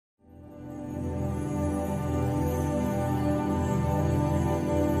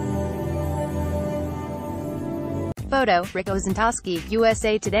Photo, Rick Osentoski,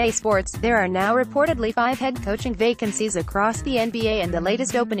 USA Today Sports. There are now reportedly 5 head coaching vacancies across the NBA, and the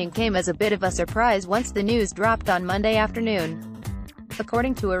latest opening came as a bit of a surprise once the news dropped on Monday afternoon.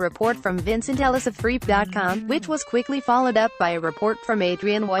 According to a report from Vincent Ellis of Freep.com, which was quickly followed up by a report from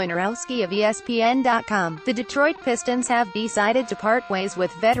Adrian Wojnarowski of ESPN.com, the Detroit Pistons have decided to part ways with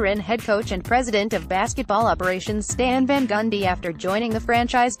veteran head coach and president of basketball operations Stan Van Gundy after joining the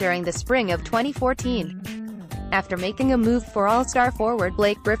franchise during the spring of 2014. After making a move for All-Star forward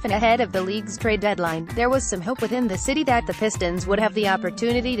Blake Griffin ahead of the league's trade deadline, there was some hope within the city that the Pistons would have the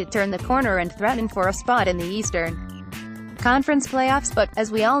opportunity to turn the corner and threaten for a spot in the Eastern Conference playoffs, but, as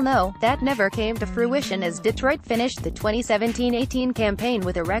we all know, that never came to fruition as Detroit finished the 2017-18 campaign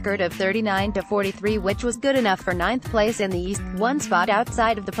with a record of 39-43, which was good enough for 9th place in the East, one spot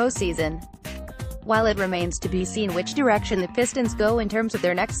outside of the postseason. While it remains to be seen which direction the Pistons go in terms of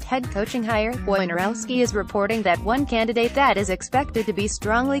their next head coaching hire, Wojnarowski is reporting that one candidate that is expected to be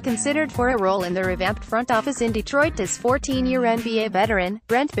strongly considered for a role in the revamped front office in Detroit is 14-year NBA veteran,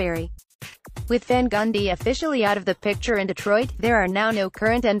 Brent Barry. With Van Gundy officially out of the picture in Detroit, there are now no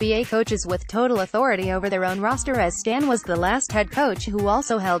current NBA coaches with total authority over their own roster, as Stan was the last head coach who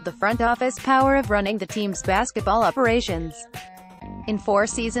also held the front office power of running the team's basketball operations. In 4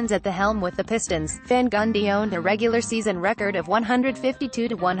 seasons at the helm with the Pistons, Van Gundy owned a regular season record of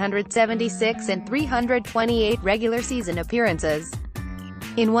 152-176 and 328 regular season appearances.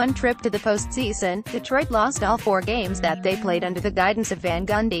 In one trip to the postseason, Detroit lost all 4 games that they played under the guidance of Van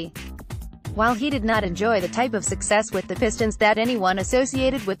Gundy. While he did not enjoy the type of success with the Pistons that anyone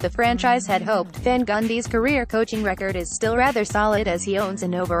associated with the franchise had hoped, Van Gundy's career coaching record is still rather solid, as he owns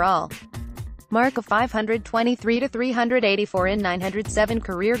an overall mark of 523-384 in 907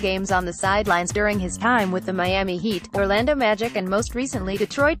 career games on the sidelines during his time with the Miami Heat, Orlando Magic and most recently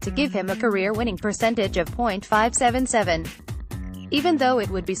Detroit, to give him a career-winning percentage of .577. Even though it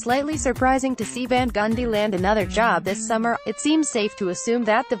would be slightly surprising to see Van Gundy land another job this summer, it seems safe to assume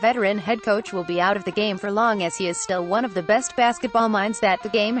that the veteran head coach will be out of the game for long, as he is still one of the best basketball minds that the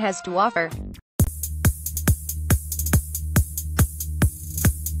game has to offer.